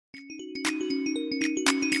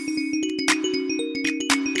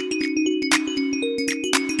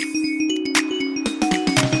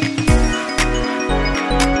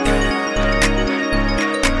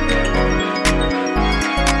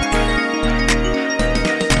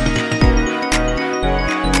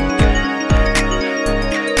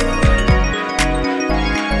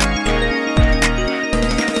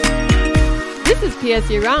P.S.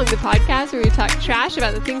 You're Wrong, the podcast where we talk trash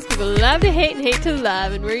about the things people love to hate and hate to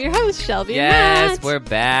love. And we're your hosts, Shelby and Matt. Yes,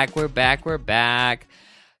 we're back.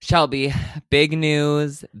 Shelby, big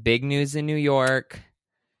news in New York.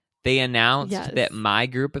 They announced that my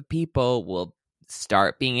group of people will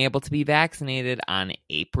start being able to be vaccinated on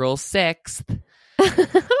April 6th.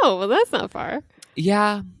 Oh, well, that's not far.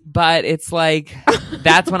 Yeah, but it's like,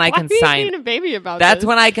 that's when I can Why sign. are you being a baby about That's this?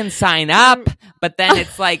 when I can sign up, but then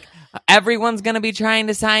it's like, everyone's going to be trying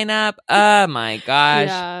to sign up. Oh my gosh.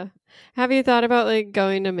 Yeah. Have you thought about like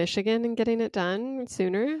going to Michigan and getting it done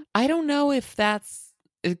sooner? I don't know if that's,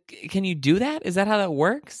 can you do that? Is that how that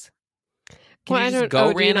works? Can you just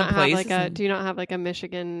go random places? Do you not have like a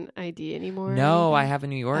Michigan ID anymore? No, I have a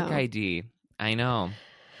New York ID. I know.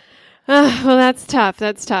 Well, that's tough.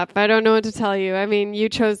 I don't know what to tell you. I mean, you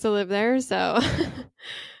chose to live there, so.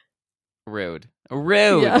 Rude.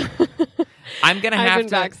 Yeah. I'm going to have to. I've been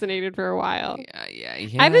vaccinated for a while. Yeah.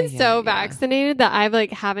 I've been so vaccinated that I've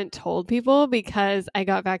like haven't told people because I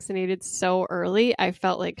got vaccinated so early. I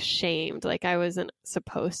felt like shamed, like I wasn't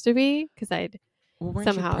supposed to be because I'd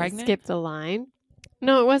somehow skipped the line.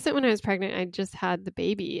 No, it wasn't when I was pregnant. I just had the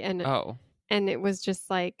baby, and it was just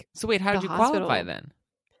like. So wait, how did you qualify then?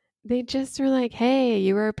 They just were like, "Hey,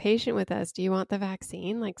 you were a patient with us. Do you want the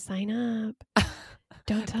vaccine? Like, sign up."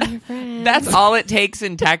 Don't tell your friends. That's all it takes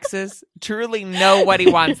in Texas. Truly,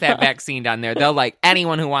 nobody wants that vaccine down there. They'll like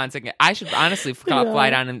anyone who wants it. I should honestly fly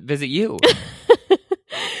down and visit you.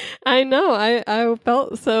 I know. I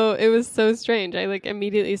felt so. It was so strange. I like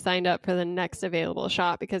immediately signed up for the next available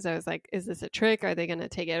shot because I was like, "Is this a trick? Are they going to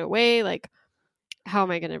take it away? Like, how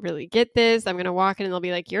am I going to really get this? I'm going to walk in and they'll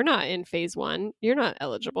be like, you're not in phase 1. You're not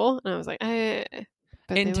eligible." And I was like,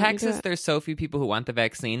 in Texas, there's so few people who want the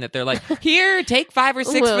vaccine that they're like, "Here, take 5 or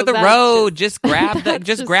 6 for the that's road. Just grab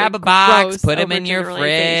grab a box, put them in your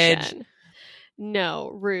fridge."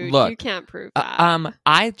 No, rude. Look, you can't prove that.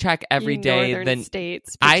 I check every day.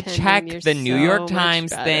 I check the New York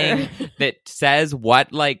Times thing that says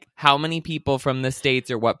how many people from the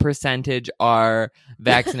states or what percentage are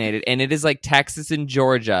vaccinated, and it is like Texas and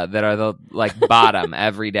Georgia that are the bottom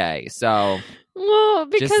every day. So, well,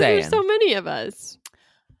 because there's so many of us.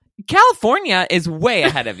 California is way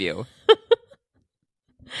ahead of you.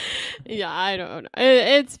 Yeah, I don't know.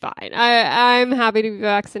 It's fine. I'm happy to be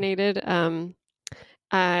vaccinated.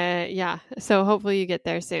 Yeah. So hopefully you get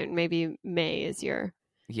there soon. Maybe May is your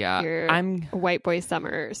white boy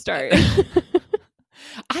summer start.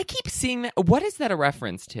 I keep seeing that. What is that a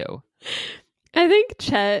reference to? I think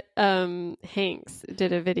Chet Hanks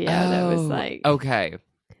did a video that was like, okay.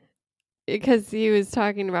 Because he was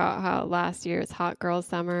talking about how last year's Hot Girl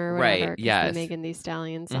Summer or whatever. Right, yes. Megan Thee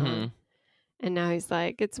Stallion song. Mm-hmm. And now he's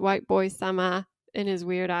like, it's white boy summer in his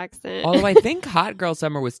weird accent. Although I think Hot Girl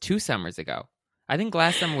Summer was 2 summers ago. I think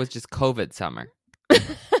last summer was just COVID summer.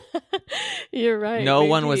 You're right. No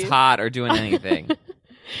one was hot or doing anything.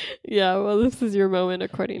 Yeah, well, this is your moment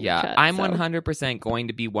according to Chet. I'm 100% going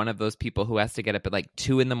to be one of those people who has to get up at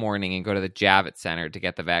 2 a.m. and go to the Javits Center to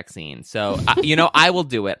get the vaccine. So, I will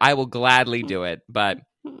do it. I will gladly do it, but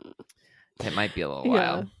it might be a little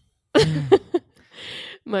while.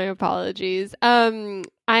 My apologies. Do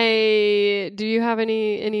you have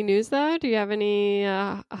any news though? Do you have any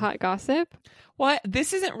hot gossip? Well,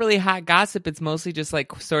 this isn't really hot gossip. It's mostly just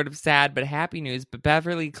sort of sad but happy news. But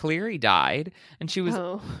Beverly Cleary died, and she was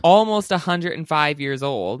almost 105 years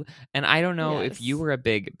old. And I don't know if you were a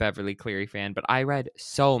big Beverly Cleary fan, but I read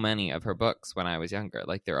so many of her books when I was younger,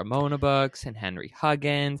 like the Ramona books and Henry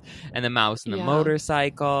Huggins and The Mouse and the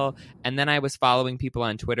Motorcycle. And then I was following people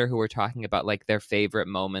on Twitter who were talking about their favorite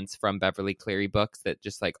moments from Beverly Cleary books that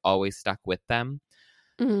just always stuck with them.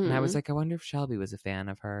 Mm-hmm. And I was like, I wonder if Shelby was a fan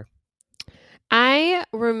of her. I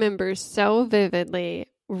remember so vividly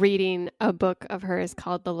reading a book of hers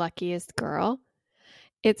called The Luckiest Girl.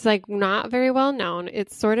 It's not very well known.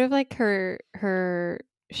 It's sort of like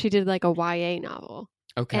she did a YA novel.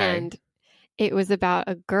 Okay. And it was about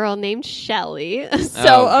a girl named Shelley.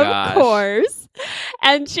 So of course.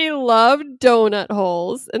 And she loved donut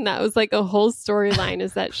holes. And that was a whole storyline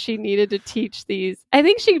is that she needed to teach these. I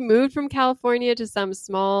think she moved from California to some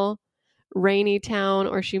small rainy town,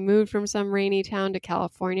 or she moved from some rainy town to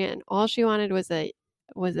California, and all she wanted was a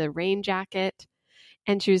rain jacket,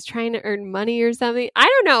 and she was trying to earn money or something. I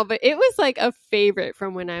don't know, but it was a favorite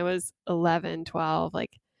from when I was 11, 12.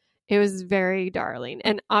 It was very darling.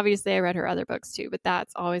 And obviously I read her other books too, but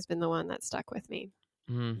that's always been the one that stuck with me.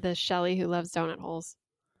 Mm-hmm. The Shelley who loves donut holes.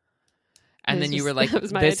 And then you were like,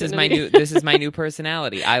 this is my new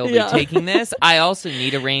personality. I will be taking this. I also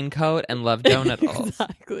need a raincoat and love donut holes.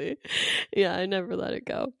 Exactly. Yeah, I never let it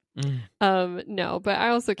go. No, but I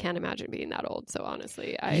also can't imagine being that old. So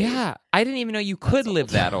honestly, I didn't even know you could live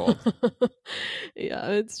that old. Yeah,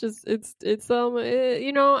 it's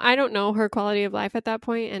you know, I don't know her quality of life at that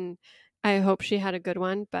point, and I hope she had a good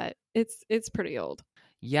one, but it's pretty old.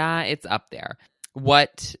 Yeah, it's up there.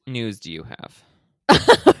 What news do you have?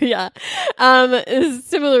 Yeah.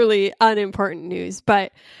 Similarly unimportant news,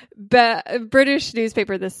 but British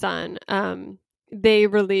newspaper The Sun, they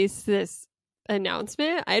released this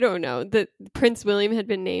announcement. I don't know, that Prince William had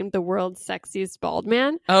been named the world's sexiest bald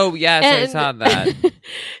man. Oh, yes, and I saw that.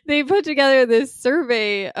 They put together this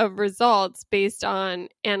survey of results based on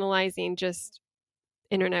analyzing just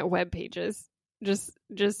internet web pages,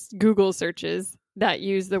 just Google searches that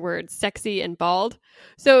use the word sexy and bald.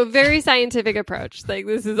 So very scientific approach. Like,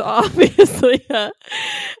 this is obviously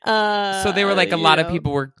so they were like, a lot of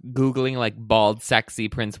people were Googling like bald sexy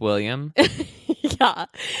Prince William. Yeah.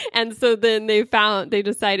 And so then they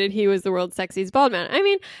decided he was the world's sexiest bald man. I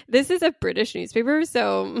mean, this is a British newspaper,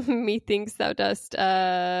 so methinks thou dost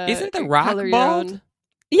isn't The Rock bald?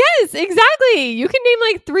 Yes, exactly. You can name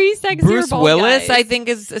like 3 sexier Bruce bald Willis, guys. I think,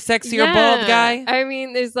 is a sexier bald guy. I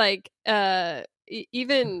mean, there's like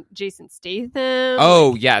even Jason Statham.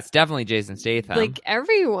 Oh, yes, definitely Jason Statham. Like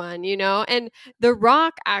everyone, you know. And The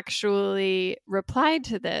Rock actually replied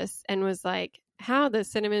to this and was like, how the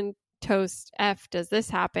cinnamon toast F does this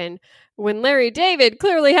happen when Larry David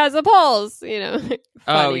clearly has a pulse, you know? Funny,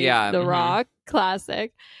 oh, yeah. The Rock,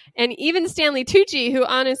 classic. And even Stanley Tucci, who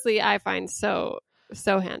honestly I find so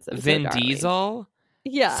handsome. Vin Diesel?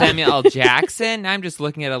 Yeah. Samuel L. Jackson? I'm just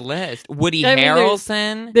looking at a list. Woody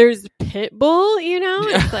Harrelson? There's Pitbull, you know?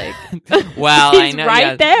 It's like, well, he's I know.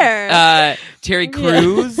 right there. Terry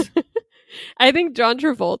Crews? I think John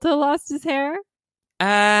Travolta lost his hair.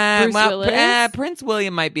 Prince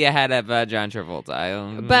William might be ahead of John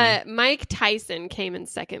Travolta. But Mike Tyson came in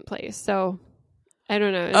second place, so I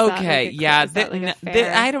don't know.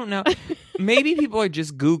 I don't know. Maybe people are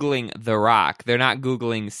just Googling The Rock. They're not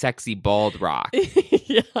Googling sexy bald Rock.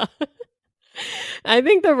 Yeah. I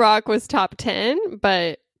think The Rock was top 10,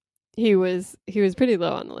 but he was pretty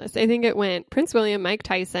low on the list. I think it went Prince William, Mike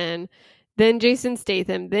Tyson, then Jason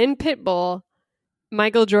Statham, then Pitbull,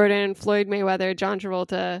 Michael Jordan, Floyd Mayweather, John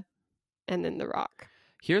Travolta, and then The Rock.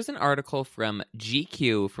 Here's an article from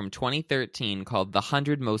GQ from 2013 called The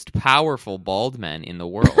 100 Most Powerful Bald Men in the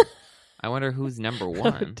World. I wonder who's number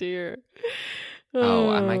 1. Oh, dear.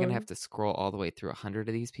 Am I going to have to scroll all the way through 100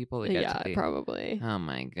 of these people? Probably. Oh,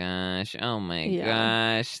 my gosh.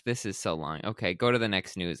 Gosh. This is so long. Okay, go to the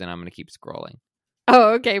next news, and I'm going to keep scrolling.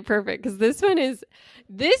 Oh, okay, perfect. Because this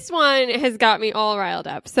one has got me all riled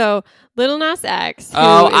up. So Lil Nas X.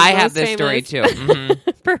 I have this story too.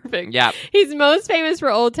 Mm-hmm. Perfect. Yeah. He's most famous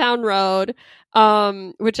for Old Town Road,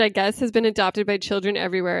 which I guess has been adopted by children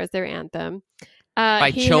everywhere as their anthem.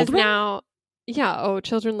 By children?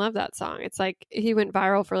 Children love that song. It's like he went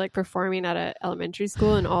viral for like performing at an elementary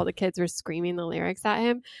school and all the kids were screaming the lyrics at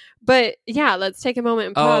him. But yeah, let's take a moment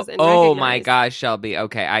and pause and recognize. My gosh, Shelby.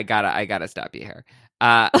 Okay, I gotta stop you here.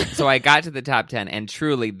 So I got to the top 10, and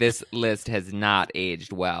truly, this list has not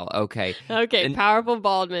aged well. Okay. Okay. Powerful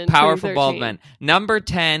bald men. Powerful bald men. Number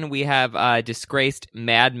 10, we have disgraced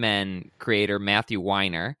Mad Men creator Matthew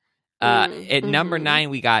Weiner. At number 9,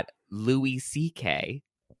 we got Louis C.K.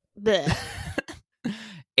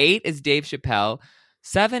 8 is Dave Chappelle.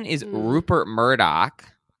 7 is Rupert Murdoch.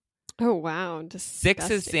 Oh, wow. Disgusting. 6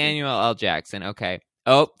 is Samuel L. Jackson. Okay.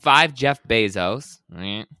 5, Jeff Bezos.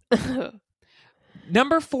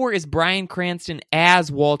 Number 4 is Bryan Cranston as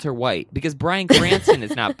Walter White, because Bryan Cranston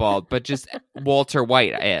is not bald, but just Walter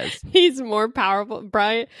White is. He's more powerful.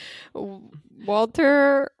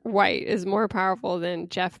 Walter White is more powerful than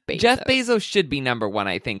Jeff Bezos. Jeff Bezos should be number 1,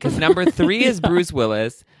 I think, because number 3 is Bruce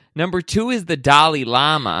Willis. Number 2 is the Dalai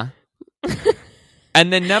Lama.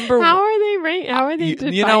 And then How are they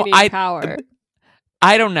defining power?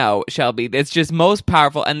 I don't know, Shelby. It's just most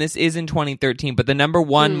powerful, and this is in 2013, but the number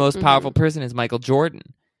 1 most powerful person is Michael Jordan.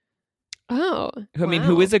 Oh,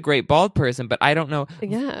 who is a great bald person, but I don't know.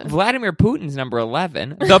 Yeah. Vladimir Putin's number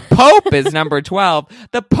 11. The Pope is number 12.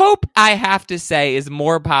 The Pope, I have to say, is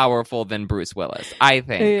more powerful than Bruce Willis, I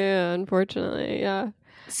think. Yeah, unfortunately, yeah.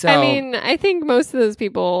 So, I mean, I think most of those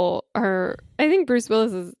people I think Bruce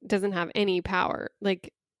Willis doesn't have any power.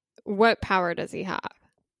 Like, what power does he have?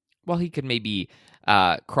 Well, he could maybe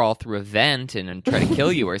crawl through a vent and try to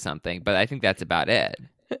kill you or something, but I think that's about it.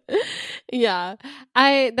 Yeah.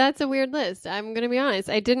 That's a weird list. I'm going to be honest.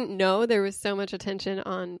 I didn't know there was so much attention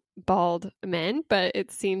on bald men, but it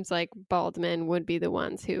seems like bald men would be the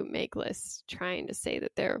ones who make lists trying to say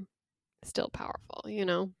that they're still powerful, you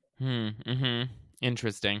know? Mm-hmm.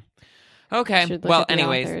 Interesting. Okay. Well,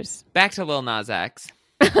 anyways, back to Lil Nas X.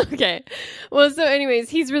 Okay. Well, so anyways,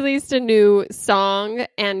 he's released a new song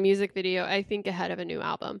and music video, I think ahead of a new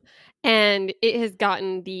album. And it has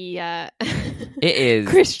gotten the it is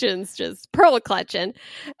Christians just pearl clutching.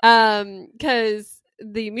 Because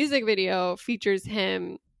the music video features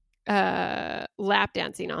him lap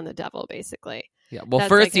dancing on the devil, basically. Yeah. Well,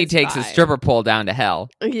 first he takes a stripper pole down to hell.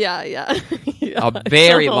 Yeah. Yeah, a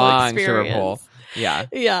very long stripper pole. Yeah.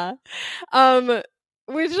 Yeah.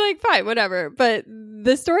 Which, like, fine, whatever. But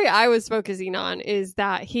the story I was focusing on is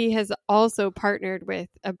that he has also partnered with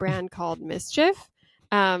a brand called Mischief,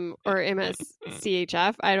 or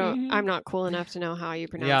MSCHF. I'm not cool enough to know how you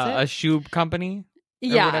pronounce it. Yeah, a shoe company.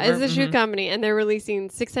 Yeah, it's a shoe company, and they're releasing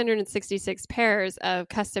 666 pairs of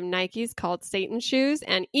custom Nikes called Satan shoes,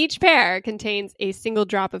 and each pair contains a single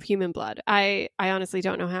drop of human blood. I honestly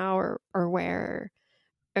don't know how or where.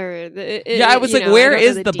 I was like, where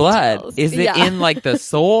is the blood? Is it in like the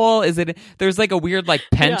sole? Is it? There's like a weird like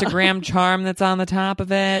pentagram charm that's on the top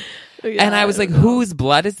of it. Yeah, and I was like, whose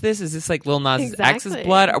blood is this? Is this like Lil Nas X's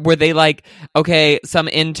blood? Or were they like, okay, some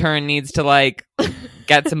intern needs to like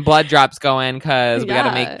get some blood drops going because we got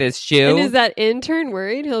to make this shoe? And is that intern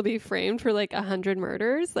worried he'll be framed for like 100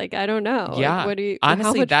 murders? Like, I don't know. Yeah. Like,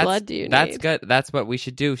 honestly, how much blood do you need? That's good. That's what we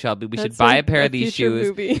should do, Shelby. We should buy a pair of these shoes,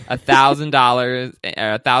 $1,000,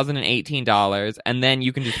 $1,018, and then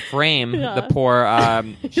you can just frame the poor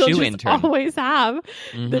shoe intern. Always have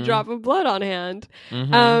the drop of blood on hand.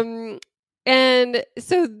 And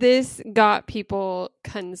so this got people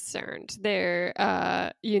concerned. They're,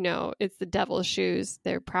 it's the devil's shoes.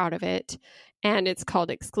 They're proud of it. And it's called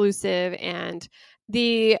Exclusive. And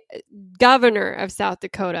the governor of South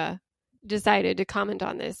Dakota decided to comment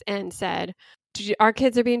on this and said, our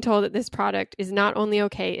kids are being told that this product is not only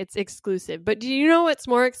okay, it's exclusive. But do you know what's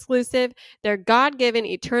more exclusive? Their God-given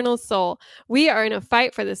eternal soul. We are in a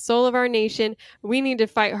fight for the soul of our nation. We need to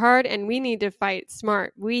fight hard and we need to fight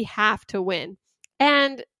smart. We have to win.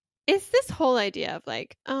 And it's this whole idea of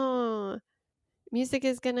like, oh, music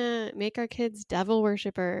is going to make our kids devil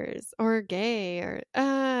worshippers or gay or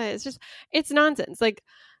it's nonsense. Like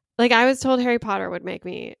I was told Harry Potter would make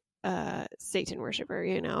me Satan worshiper,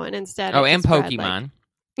 and instead and Pokemon.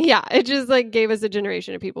 It just like gave us a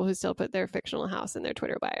generation of people who still put their fictional house in their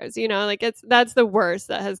Twitter bios, like that's the worst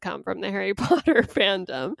that has come from the Harry Potter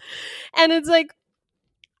fandom. And it's like,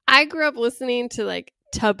 I grew up listening to like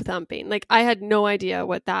tub thumping. Like I had no idea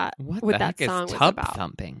what that song was about. Tub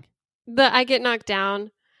thumping. I get knocked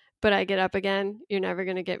down, but I get up again. You're never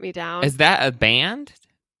going to get me down. Is that a band?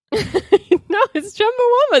 No, it's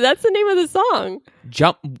Chumbawamba. That's the name of the song.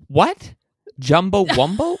 What? Jumbo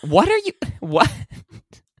Wumbo? What are you? What?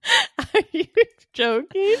 Are you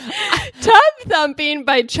joking? Tub thumping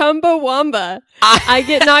by Chumbawamba. I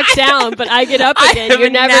get knocked down, but I get up again. You're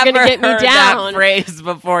never going to get me down. That phrase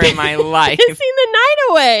before in my life. Kissing the night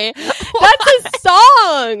away. That's a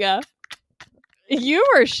song. You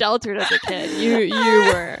were sheltered as a kid. You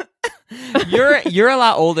were. You're a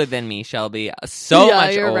lot older than me, Shelby. Much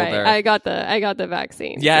older. Right. I got the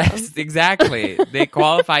vaccine. Yes, so. Exactly. They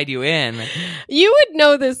qualified you in. You would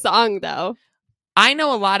know this song though. I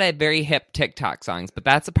know a lot of very hip TikTok songs, but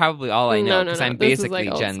that's probably all I know because I'm basically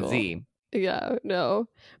like Gen Z. Yeah, no.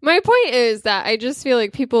 My point is that I just feel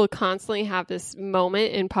like people constantly have this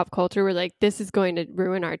moment in pop culture where like this is going to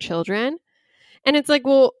ruin our children. And it's like,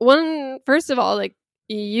 well, first of all, like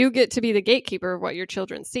you get to be the gatekeeper of what your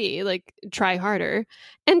children see, like try harder.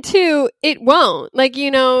 And two, it won't. Like,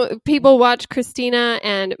 people watch Christina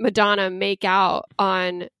and Madonna make out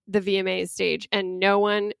on the VMA stage and no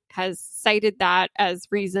one has cited that as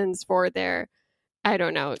reasons for their, I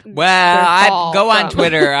don't know. Well, I'd go on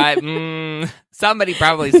Twitter. Somebody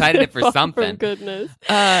probably cited it for something. For goodness.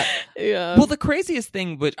 Yeah. Well, the craziest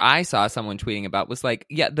thing which I saw someone tweeting about was like,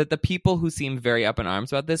 that the people who seemed very up in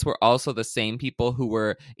arms about this were also the same people who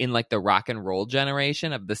were in like the rock and roll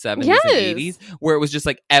generation of the 70s and 80s, where it was just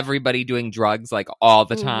like everybody doing drugs like all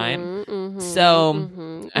the time.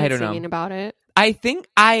 I don't know. Singing about it. I think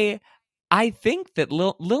that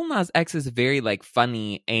Lil Nas X is very like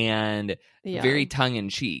funny and very tongue in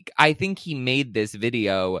cheek. I think he made this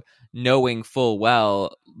video knowing full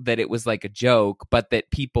well that it was like a joke, but that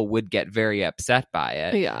people would get very upset by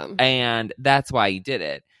it. Yeah. And that's why he did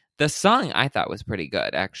it. The song I thought was pretty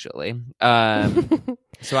good, actually. So I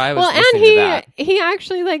was listening to that. He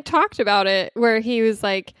actually like talked about it where he was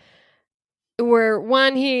like,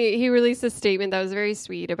 he released a statement that was very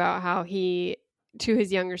sweet about how to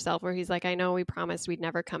his younger self, where he's like, I know we promised we'd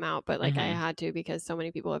never come out, but like I had to because so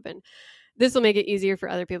many people this will make it easier for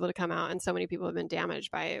other people to come out. And so many people have been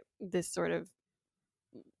damaged by this sort of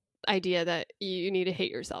idea that you need to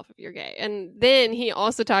hate yourself if you're gay. And then he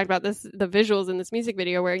also talked about the visuals in this music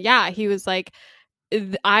video where, he was like,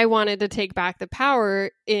 I wanted to take back the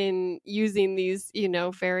power in using these,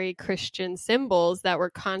 very Christian symbols that were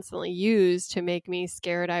constantly used to make me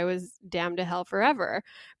scared I was damned to hell forever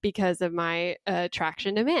because of my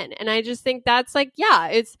attraction to men. And I just think that's like,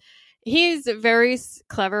 he's very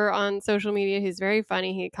clever on social media. He's very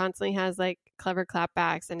funny. He constantly has like clever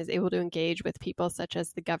clapbacks and is able to engage with people such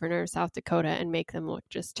as the governor of South Dakota and make them look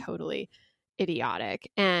just totally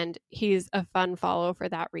idiotic. And he's a fun follow for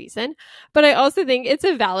that reason. But I also think it's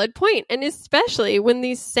a valid point, and especially when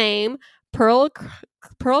these same pearl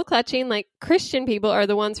clutching like Christian people are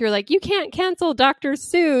the ones who are like, you can't cancel Dr.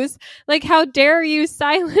 Seuss. Like, how dare you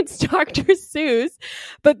silence Dr. Seuss?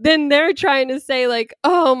 But then they're trying to say like,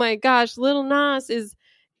 oh my gosh, Lil Nas is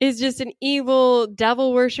just an evil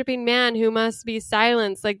devil worshipping man who must be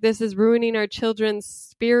silenced. Like, this is ruining our children's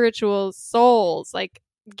spiritual souls. Like,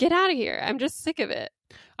 get out of here. I'm just sick of it.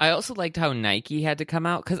 I also liked how Nike had to come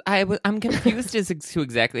out because I'm confused as to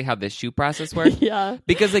exactly how this shoe process works. Yeah.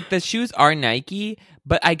 Because like the shoes are Nike,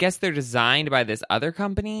 but I guess they're designed by this other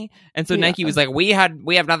company. And so Nike was like, we have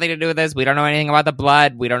nothing to do with this. We don't know anything about the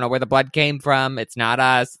blood. We don't know where the blood came from. It's not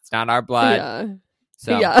us. It's not our blood.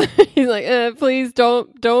 Yeah. So he's like, please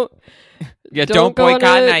don't don't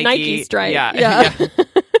boycott Nike strike. Yeah.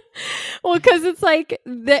 Well, because it's like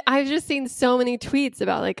I've just seen so many tweets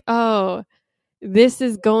about like, oh, this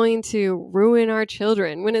is going to ruin our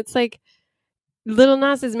children. When it's like Lil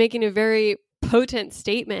Nas is making a very potent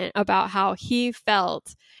statement about how he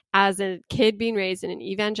felt as a kid being raised in an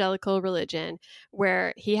evangelical religion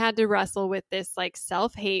where he had to wrestle with this like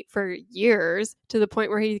self-hate for years to the point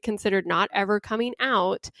where he considered not ever coming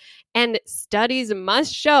out. And studies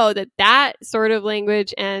must show that sort of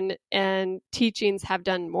language and teachings have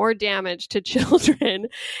done more damage to children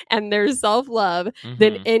and their self-love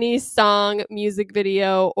than any song, music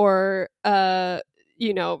video, or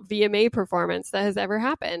VMA performance that has ever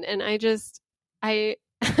happened. And I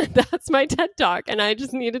that's my TED Talk, and I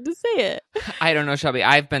just needed to say it. I don't know, Shelby.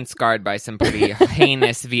 I've been scarred by some pretty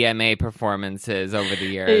heinous VMA performances over the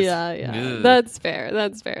years. Yeah. Ugh. That's fair.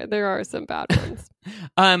 There are some bad ones.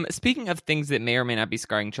 Speaking of things that may or may not be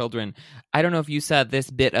scarring children, I don't know if you saw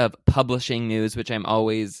this bit of publishing news, which I'm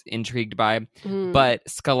always intrigued by, but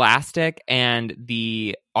Scholastic and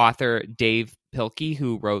the author Dave Pilkey,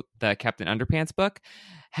 who wrote the Captain Underpants book,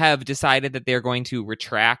 have decided that they're going to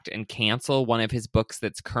retract and cancel one of his books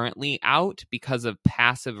that's currently out because of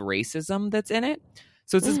passive racism that's in it.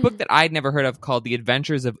 So it's this book that I'd never heard of called The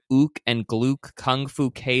Adventures of Ook and Glook, Kung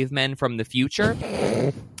Fu Cavemen from the Future,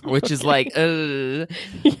 which is like, and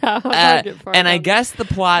I guess the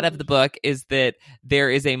plot of the book is that there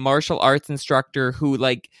is a martial arts instructor who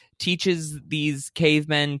like teaches these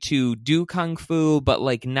cavemen to do Kung Fu, but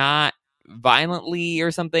like not violently or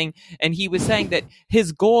something. And he was saying that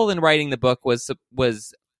his goal in writing the book was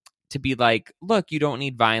to be like, look, you don't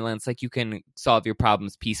need violence, like you can solve your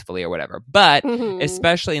problems peacefully or whatever. But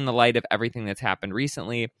especially in the light of everything that's happened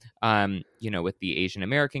recently, with the Asian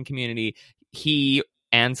American community, he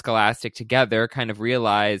and Scholastic together kind of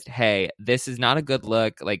realized, hey, this is not a good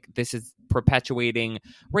look. Like, this is perpetuating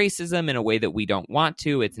racism in a way that we don't want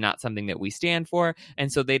to. It's not something that we stand for.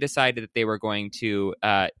 And so they decided that they were going to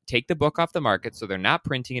take the book off the market. So they're not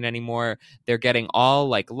printing it anymore. They're getting all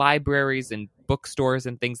like libraries and bookstores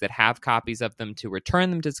and things that have copies of them to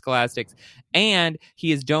return them to Scholastics. And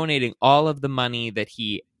he is donating all of the money that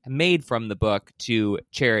he made from the book to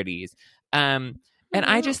charities. And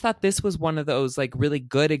I just thought this was one of those like really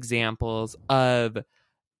good examples of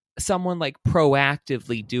someone like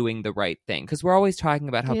proactively doing the right thing, because we're always talking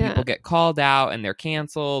about how people get called out and they're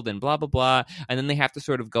canceled and blah blah blah, and then they have to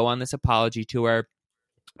sort of go on this apology tour.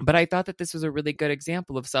 But I thought that this was a really good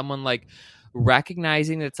example of someone like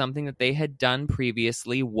recognizing that something that they had done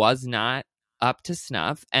previously was not up to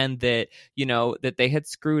snuff, and that, that they had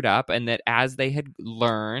screwed up, and that as they had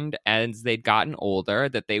learned, as they'd gotten older,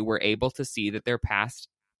 that they were able to see that their past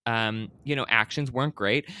actions weren't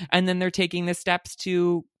great, and then they're taking the steps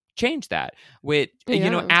to change that with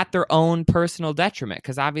at their own personal detriment,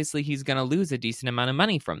 because obviously he's going to lose a decent amount of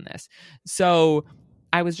money from this. So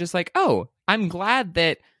I was just like, oh, I'm glad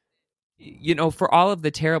that for all of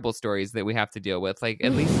the terrible stories that we have to deal with, like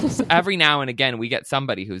at least every now and again we get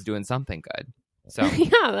somebody who's doing something good. So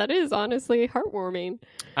yeah, that is honestly heartwarming.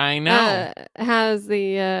 I know. Has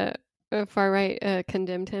the far right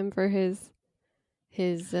condemned him for his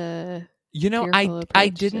You know, I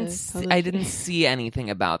didn't see anything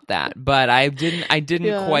about that, but I didn't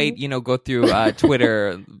quite, go through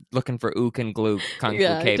Twitter looking for Ook and Glook Kung Fu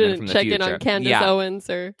Caveman from the future. Check in on Candace Owens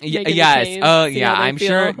or Megan yes. McCain, Oh yeah, I'm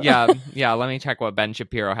sure. Yeah. Let me check what Ben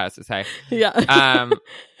Shapiro has to say. Yeah.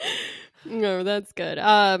 No, that's good.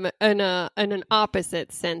 In an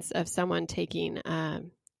opposite sense of someone taking,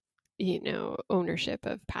 ownership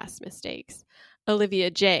of past mistakes, Olivia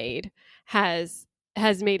Jade has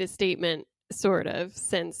made a statement, sort of,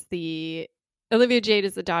 since Olivia Jade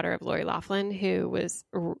is the daughter of Lori Loughlin, who was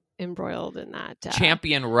embroiled in that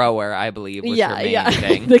champion rower, I believe, was her main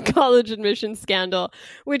thing. The college admission scandal,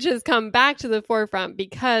 which has come back to the forefront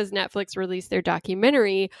because Netflix released their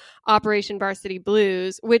documentary Operation Varsity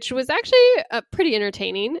Blues, which was actually pretty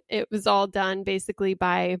entertaining. It was all done basically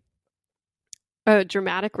by a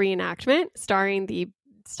dramatic reenactment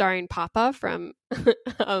starring Papa from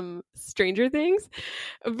Stranger Things.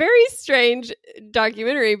 A very strange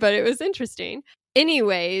documentary, but it was interesting.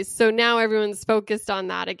 Anyways, so now everyone's focused on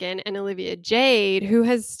that again. And Olivia Jade, who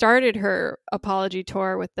has started her apology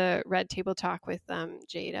tour with the Red Table Talk with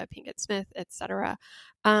Jada Pinkett Smith, etc.,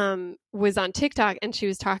 was on TikTok, and she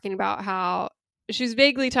was talking about how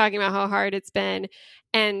hard it's been,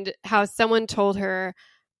 and how someone told her,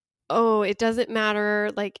 oh, it doesn't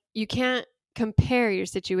matter, like, you can't compare your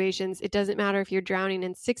situations. It doesn't matter if you're drowning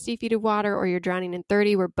in 60 feet of water or you're drowning in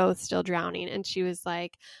 30, we're both still drowning. And she was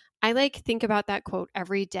like, I think about that quote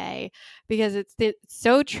every day because it's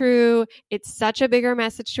so true. It's such a bigger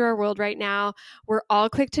message to our world right now. We're all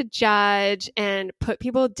quick to judge and put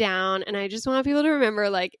people down. And I just want people to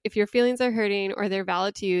remember, like, if your feelings are hurting or they're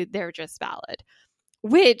valid to you, they're just valid,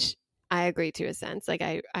 which I agree to a sense. Like,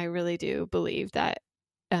 I really do believe that,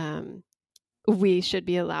 we should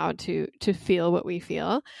be allowed to feel what we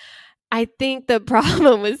feel. I think the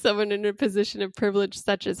problem with someone in a position of privilege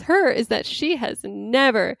such as her is that she has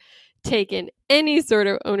never taken any sort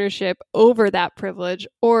of ownership over that privilege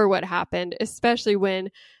or what happened, especially when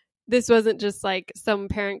this wasn't just like some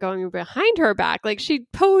parent going behind her back. Like, she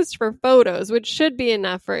posed for photos, which should be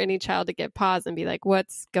enough for any child to get pause and be like,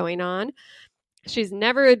 what's going on? She's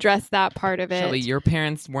never addressed that part of it. Shelly, your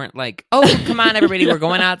parents weren't like, oh, come on, everybody, we're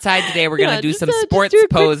going outside today. We're going to do some sports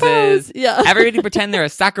poses. Pose. Yeah. Everybody pretend they're a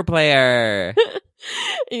soccer player.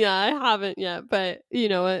 Yeah, I haven't yet. But,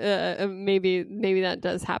 maybe that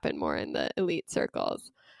does happen more in the elite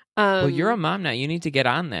circles. Well, you're a mom now. You need to get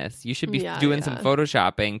on this. You should be doing some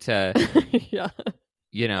photoshopping to,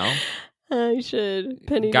 I should.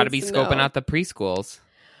 Penny got to be scoping out the preschools.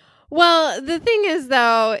 Well, the thing is,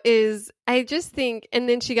 though, is I just think, and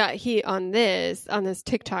then she got heat on this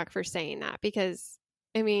TikTok for saying that because,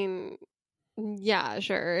 I mean, yeah,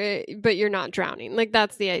 sure, but you're not drowning. Like,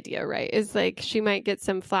 that's the idea, right? It's like she might get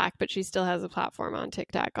some flack, but she still has a platform on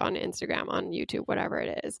TikTok, on Instagram, on YouTube, whatever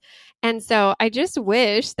it is. And so I just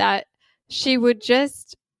wish that she would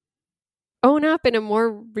just own up in a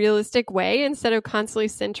more realistic way instead of constantly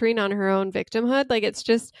centering on her own victimhood. Like, it's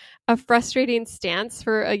just a frustrating stance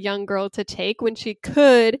for a young girl to take when she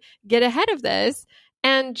could get ahead of this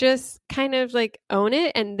and just kind of like own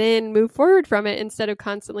it and then move forward from it instead of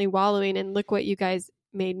constantly wallowing and look what you guys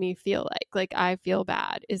made me feel like. Like, I feel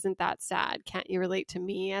bad. Isn't that sad? Can't you relate to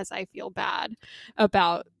me as I feel bad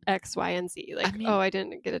about X, Y, and Z? Like, I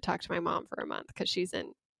didn't get to talk to my mom for a month because she's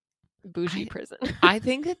in bougie prison. I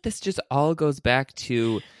think that this just all goes back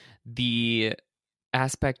to the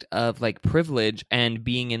aspect of like privilege and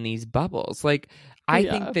being in these bubbles. Like, I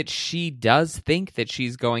think that she does think that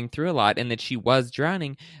she's going through a lot and that she was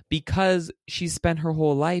drowning because she spent her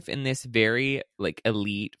whole life in this very like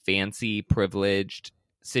elite, fancy, privileged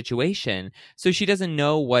situation. So she doesn't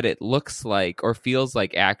know what it looks like or feels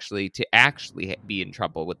like to actually be in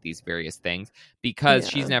trouble with these various things because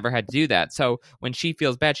she's never had to do that. So when she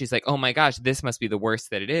feels bad, she's like, oh my gosh, this must be the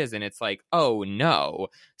worst that it is. And it's like, oh no,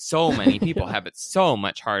 so many people have it so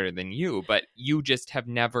much harder than you, but you just have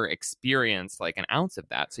never experienced like an ounce of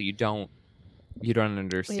that. So you don't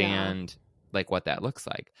understand like what that looks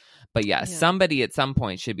like. But somebody at some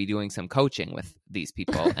point should be doing some coaching with these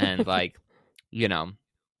people and like,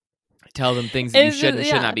 tell them things that you should and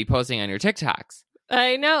should not be posting on your TikToks.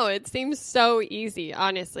 I know. It seems so easy,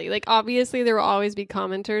 honestly. Like, obviously, there will always be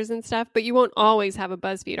commenters and stuff, but you won't always have a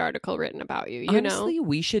BuzzFeed article written about you, Honestly,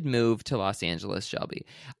 we should move to Los Angeles, Shelby.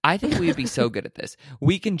 I think we would be so good at this.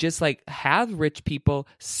 We can just, like, have rich people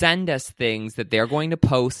send us things that they're going to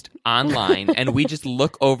post online, and we just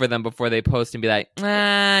look over them before they post and be like,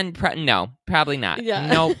 no, probably not.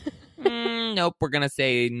 Yeah. Nope, we're going to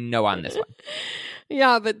say no on this one.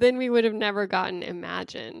 Yeah, but then we would have never gotten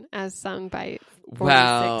Imagine as sung by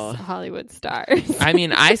 46 Hollywood stars. I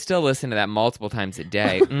mean, I still listen to that multiple times a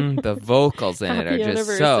day. The vocals in it are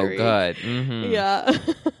just so good. Mm-hmm. Yeah.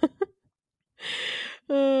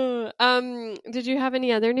 Did you have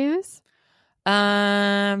any other news?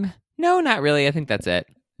 No, not really. I think that's it.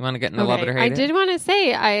 You want to get into love it or hate it? I did want to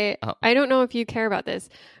say, I don't know if you care about this.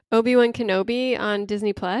 Obi-Wan Kenobi on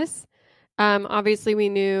Disney Plus. Obviously we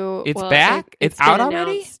knew it's back. It's out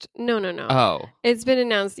already. No. Oh, it's been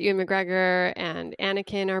announced that Ewan McGregor and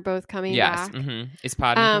Anakin are both coming back. Yes. Mm-hmm. Is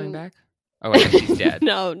Padme coming back? Oh, I guess she's dead.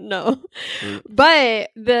 No. But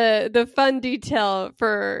the fun detail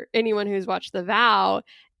for anyone who's watched The Vow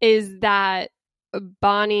is that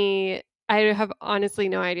Bonnie, I have honestly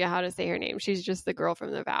no idea how to say her name. She's just the girl from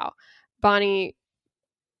The Vow. Bonnie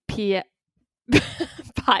Pius.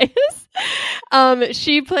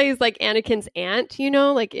 She plays like Anakin's aunt,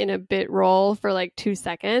 like in a bit role for like 2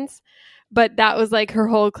 seconds. But that was like her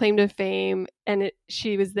whole claim to fame. And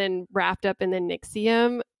she was then wrapped up in the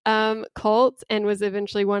NXIVM cult and was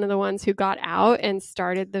eventually one of the ones who got out and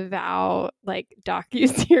started the Vow like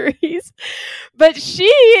docuseries. But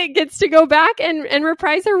she gets to go back and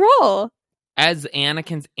reprise her role as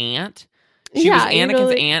Anakin's aunt. She was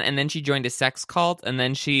Anakin's aunt, and then she joined a sex cult, and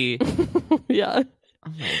then she yeah. Oh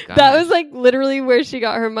my god. That was like literally where she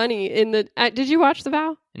got her money in the did you watch The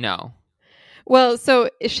Vow? No. Well, so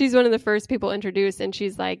she's one of the first people introduced, and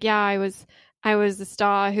she's like, yeah, I was the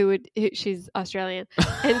star she's Australian,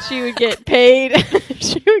 and she would get paid.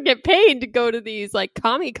 She would get paid to go to these like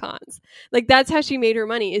Comic-Cons. Like that's how she made her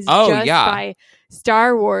money is by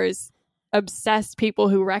Star Wars obsessed people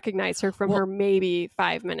who recognize her from her maybe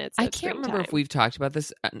 5 minutes. I can't remember if we've talked about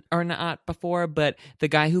this or not before, but the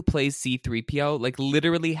guy who plays C-3PO like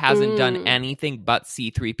literally hasn't done anything but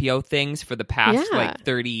C-3PO things for the past like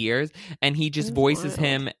 30 years, and he just voices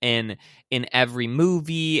him in every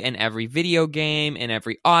movie, in every video game, in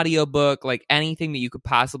every audiobook, like anything that you could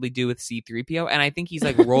possibly do with C-3PO, and I think he's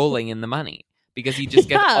like rolling in the money. Because he just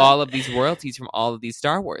gets all of these royalties from all of these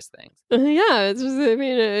Star Wars things. Yeah, it's just, I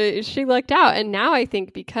mean, she lucked out. And now I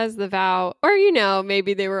think because The Vow, or,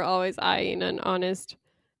 maybe they were always eyeing an honest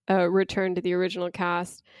return to the original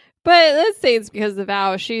cast. But let's say it's because The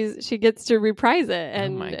Vow, she gets to reprise it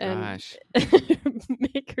and,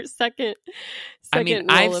 make her second I mean,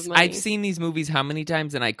 roll of money. I've seen these movies how many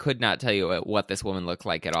times, and I could not tell you what this woman looked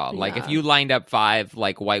like at all. Like, if you lined up 5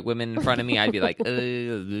 like white women in front of me, I'd be like,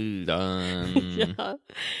 yeah.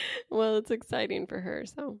 Well, it's exciting for her,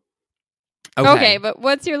 so. Okay, but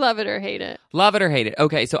what's your love it or hate it? Love it or hate it.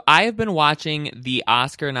 Okay, so I have been watching the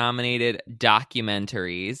Oscar-nominated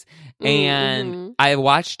documentaries, and I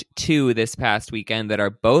watched 2 this past weekend that are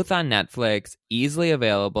both on Netflix, easily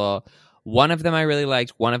available. One of them I really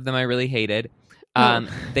liked, one of them I really hated.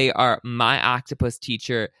 They are My Octopus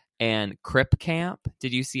Teacher and Crip Camp.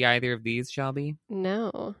 Did you see either of these, Shelby?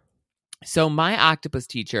 No. So My Octopus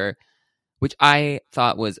Teacher, which I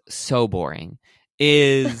thought was so boring,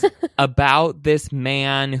 is about this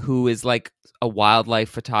man who is like a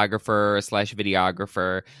wildlife photographer /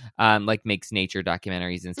 videographer, like makes nature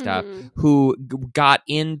documentaries and stuff, who got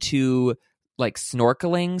into like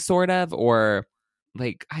snorkeling sort of, or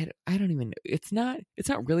like I don't even know. It's not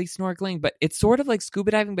really snorkeling, but it's sort of like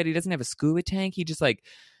scuba diving, but he doesn't have a scuba tank. He just like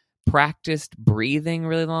practiced breathing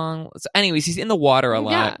really long. So anyways, he's in the water a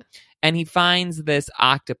lot. And he finds this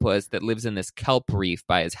octopus that lives in this kelp reef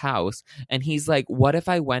by his house. And he's like, what if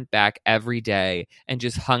I went back every day and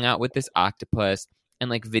just hung out with this octopus and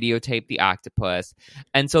like videotaped the octopus?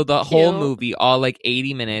 And so the whole movie, all like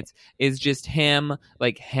 80 minutes, is just him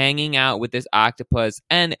like hanging out with this octopus.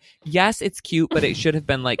 And yes, it's cute, but it should have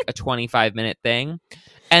been like a 25-minute thing.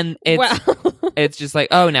 And it's just like,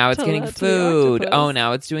 oh, now it's getting food. Oh,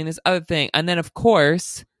 now it's doing this other thing. And then of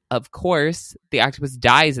course, the octopus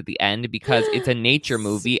dies at the end because it's a nature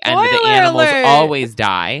movie and the animals always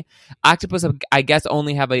die. Octopus, I guess,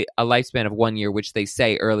 only have a lifespan of 1 year, which they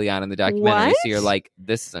say early on in the documentary. What? So you're like,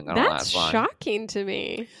 this isn't going to last long. That's shocking to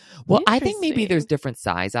me. Well, I think maybe there's different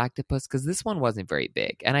size octopus because this one wasn't very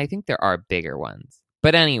big. And I think there are bigger ones.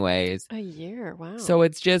 But anyways. A year, wow. So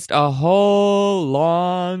it's just a whole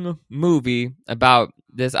long movie about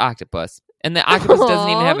this octopus. And the octopus doesn't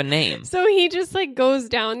even have a name. So he just like goes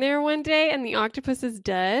down there one day and the octopus is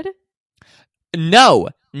dead? No,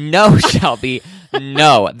 Shelby.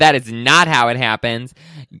 No, that is not how it happens.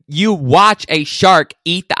 You watch a shark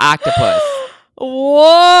eat the octopus.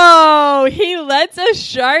 Whoa! He lets a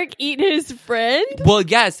shark eat his friend? Well,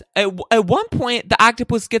 yes. At one point, the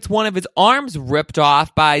octopus gets one of his arms ripped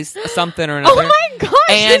off by something or another. Oh my gosh!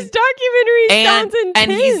 This documentary sounds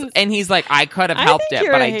intense. And he's like, I could have helped it,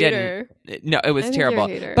 but I didn't. No, it was terrible.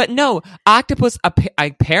 But no, octopus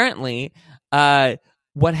apparently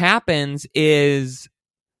what happens is,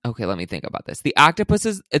 okay, let me think about this. The octopus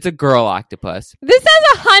it's a girl octopus. This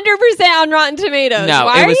has 100% on Rotten Tomatoes. No,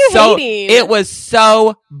 why are you hating? It was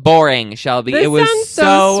so boring, Shelby. This it was sounds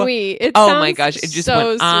so sweet. Oh my gosh, it just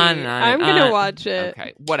went sweet. on and on. I'm going to watch it.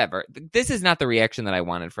 Okay, whatever. This is not the reaction that I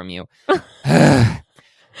wanted from you.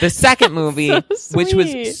 The second movie, which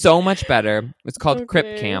was so much better, was called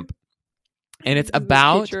Crip Camp. And it's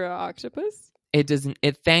about... feature an octopus? It doesn't.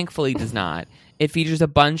 It thankfully does not. It features a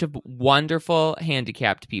bunch of wonderful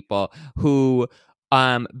handicapped people who,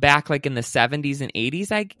 back like in the 70s and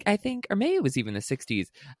 80s, I think, or maybe it was even the 60s,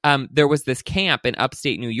 there was this camp in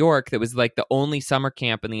upstate New York that was like the only summer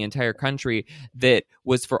camp in the entire country that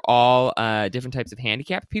was for all different types of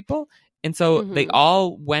handicapped people. And so they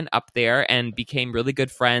all went up there and became really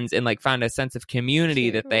good friends and like found a sense of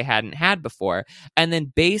community that they hadn't had before. And then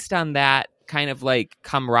based on that kind of like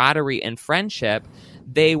camaraderie and friendship,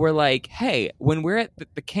 they were like, hey, when we're at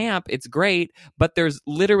the camp, it's great, but there's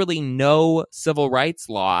literally no civil rights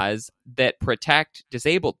laws that protect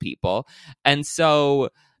disabled people. And so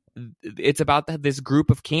it's about this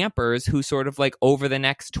group of campers who sort of like over the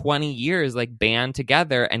next 20 years like band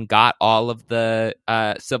together and got all of the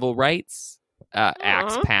civil rights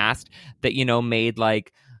acts passed that, you know, made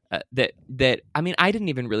like that I mean, I didn't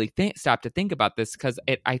even really stop to think about this because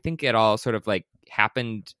I think it all sort of like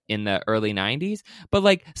happened in the early 90s, but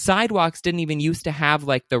like sidewalks didn't even used to have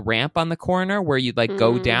like the ramp on the corner where you'd like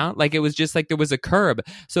go down. Like it was just like there was a curb.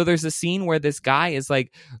 So there's a scene where this guy is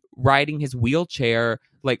like riding his wheelchair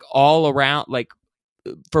like all around like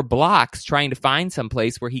for blocks trying to find some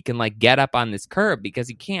place where he can like get up on this curb because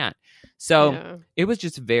he can't. So it was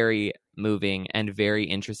just very moving and very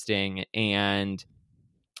interesting and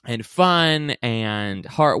fun and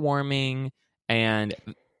heartwarming and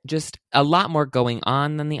just a lot more going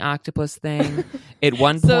on than the octopus thing. At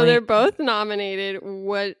one point, so they're both nominated.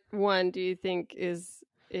 What one do you think is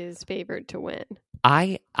favored to win?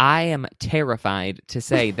 I am terrified to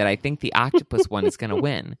say that I think the octopus one is going to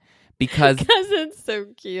win because it's so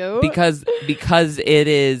cute. Because it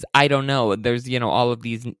is. I don't know. There's all of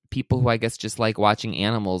these people who I guess just like watching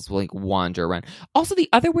animals like wander around. Also, the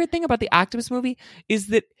other weird thing about the octopus movie is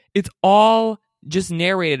that it's all just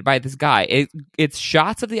narrated by this guy. It's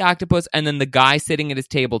shots of the octopus and then the guy sitting at his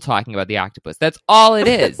table talking about the octopus. That's all it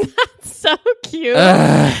is. That's so cute.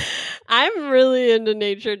 I'm really into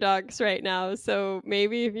nature docs right now, so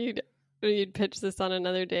maybe if you'd pitch this on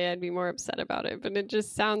another day, I'd be more upset about it. But it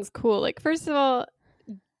just sounds cool. Like, first of all,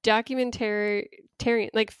 documentary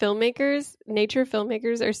like filmmakers, nature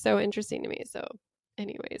filmmakers are so interesting to me. So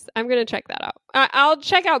anyways, I'm going to check that out. I'll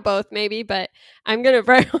check out both maybe, but I'm going to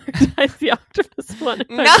prioritize the octopus one if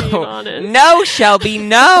I'm being honest. No, Shelby,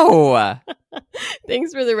 no.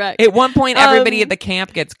 Thanks for the rec. At one point, everybody at the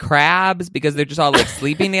camp gets crabs because they're just all like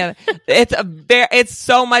sleeping together. It's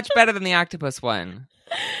so much better than the octopus one.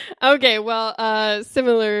 Okay, well,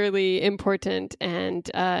 similarly important and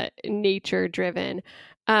nature driven.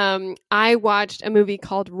 I watched a movie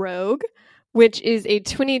called Rogue, which is a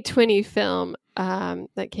 2020 film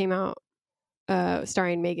that came out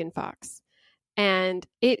starring Megan Fox. And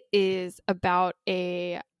it is about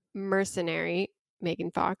a mercenary,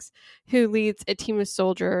 Megan Fox, who leads a team of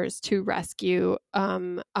soldiers to rescue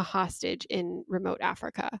a hostage in remote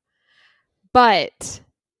Africa. But,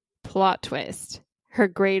 plot twist, her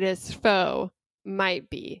greatest foe might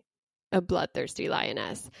be a bloodthirsty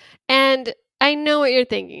lioness. And I know what you're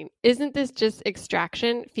thinking. Isn't this just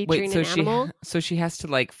Extraction featuring an animal? So she has to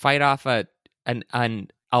like fight off a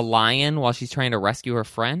lion while she's trying to rescue her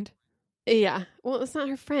friend? Yeah. Well, it's not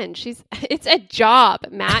her friend. It's a job,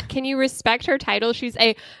 Matt. Can you respect her title? She's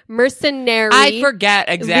a mercenary. I forget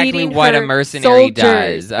exactly what a mercenary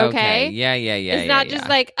does. Okay. Yeah. It's not just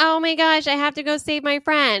like, oh my gosh, I have to go save my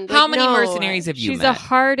friend. How many mercenaries have you met? She's a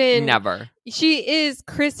hardened. Never. She is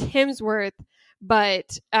Chris Hemsworth,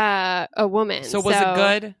 but a woman. So was it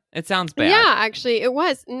good? It sounds bad. Yeah, actually, it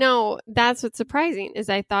was. No, that's what's surprising is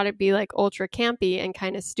I thought it'd be like ultra campy and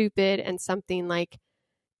kind of stupid and something like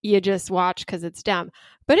you just watch because it's dumb.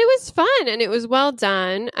 But it was fun and it was well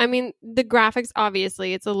done. I mean, the graphics,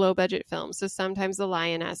 obviously, it's a low budget film. So sometimes the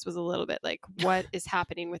lioness was a little bit like, what is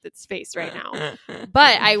happening with its face right now?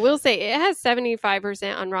 But I will say it has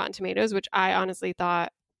 75% on Rotten Tomatoes, which I honestly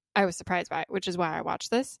thought I was surprised by, which is why I watched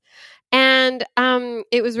this. And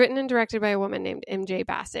it was written and directed by a woman named MJ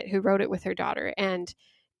Bassett, who wrote it with her daughter. And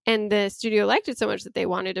the studio liked it so much that they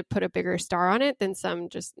wanted to put a bigger star on it than some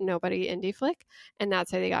just nobody indie flick. And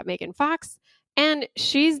that's how they got Megan Fox. And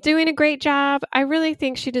she's doing a great job. I really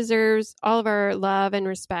think she deserves all of our love and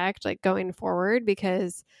respect, like going forward,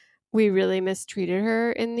 because we really mistreated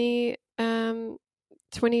her in the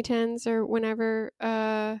 2010s or whenever.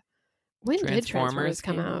 When did Transformers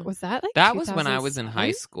come out? Was that like that was when I was in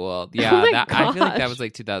high school? Yeah, I feel like that was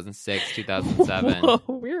like 2006, 2007. Whoa,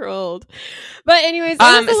 we're old. But anyways,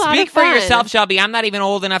 that was a lot speak of for fun. yourself, Shelby. I'm not even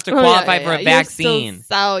old enough to qualify for a vaccine. You're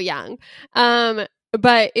so young.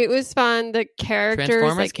 But it was fun. The characters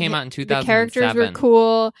Transformers came out in 2007. The characters were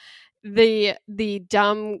cool. The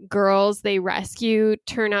dumb girls they rescue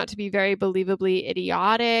turn out to be very believably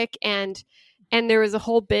idiotic, and there was a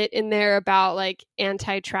whole bit in there about like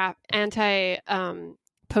anti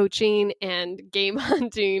poaching and game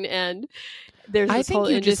hunting, and there's this I think whole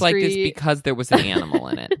you industry. just like this because there was an animal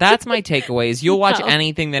in it. That's my takeaway. Is you'll watch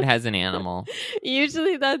anything that has an animal.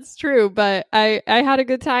 Usually that's true, but I had a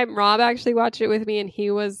good time. Rob actually watched it with me, and he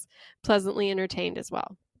was pleasantly entertained as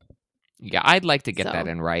well. Yeah, I'd like to get that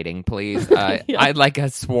in writing, please. Yeah. I'd like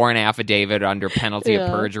a sworn affidavit under penalty of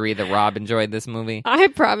perjury that Rob enjoyed this movie. I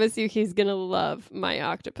promise you he's going to love My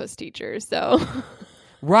Octopus Teacher, so...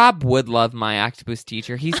 Rob would love My Octopus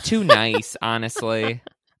Teacher. He's too nice, honestly.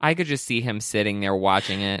 I could just see him sitting there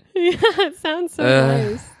watching it. Yeah, it sounds so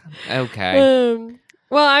nice. Okay.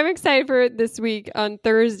 Well, I'm excited for this week. On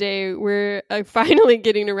Thursday, we're finally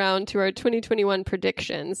getting around to our 2021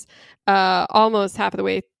 predictions. Almost half of the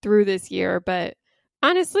way through this year, but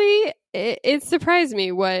honestly, it surprised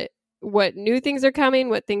me what new things are coming,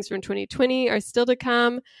 what things from 2020 are still to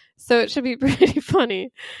come. So it should be pretty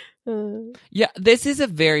funny. Yeah, this is a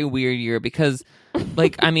very weird year because,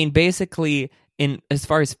 basically, as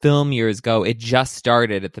far as film years go, it just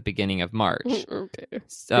started at the beginning of March. Okay.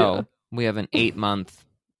 So we have an 8-month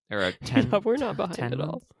or a 10. Yeah, we're not behind at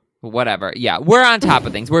all. Whatever. Yeah, we're on top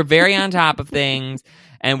of things. We're very on top of things.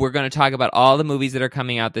 And we're going to talk about all the movies that are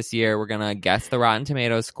coming out this year. We're going to guess the Rotten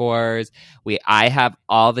Tomatoes scores. I have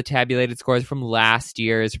all the tabulated scores from last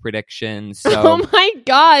year's predictions. So oh my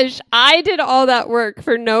gosh, I did all that work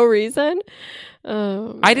for no reason.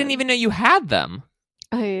 I didn't even know you had them.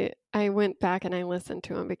 I went back and I listened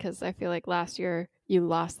to them because I feel like last year you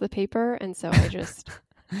lost the paper, and so I just...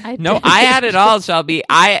 I had it all, Shelby.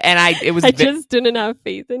 I just didn't have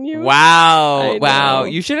faith in you. Wow.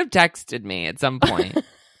 You should have texted me at some point.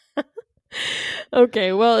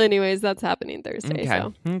 Okay. Well, anyways, that's happening Thursday.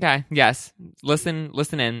 Okay. Yes. Listen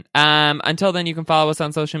in. Until then, you can follow us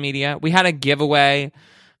on social media. We had a giveaway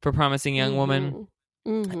for Promising Young Woman.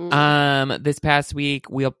 Mm-hmm. This past week.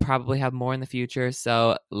 We'll probably have more in the future,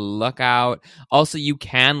 so look out. Also, you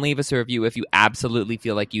can leave us a review if you absolutely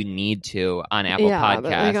feel like you need to on Apple Podcasts.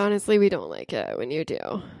 But honestly, we don't like it when you do.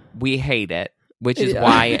 We hate it, which is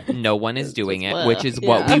why no one is doing it, which is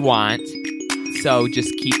what we want. So just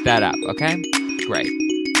keep that up, okay? Great.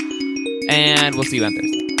 And we'll see you on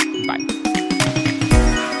Thursday. Bye.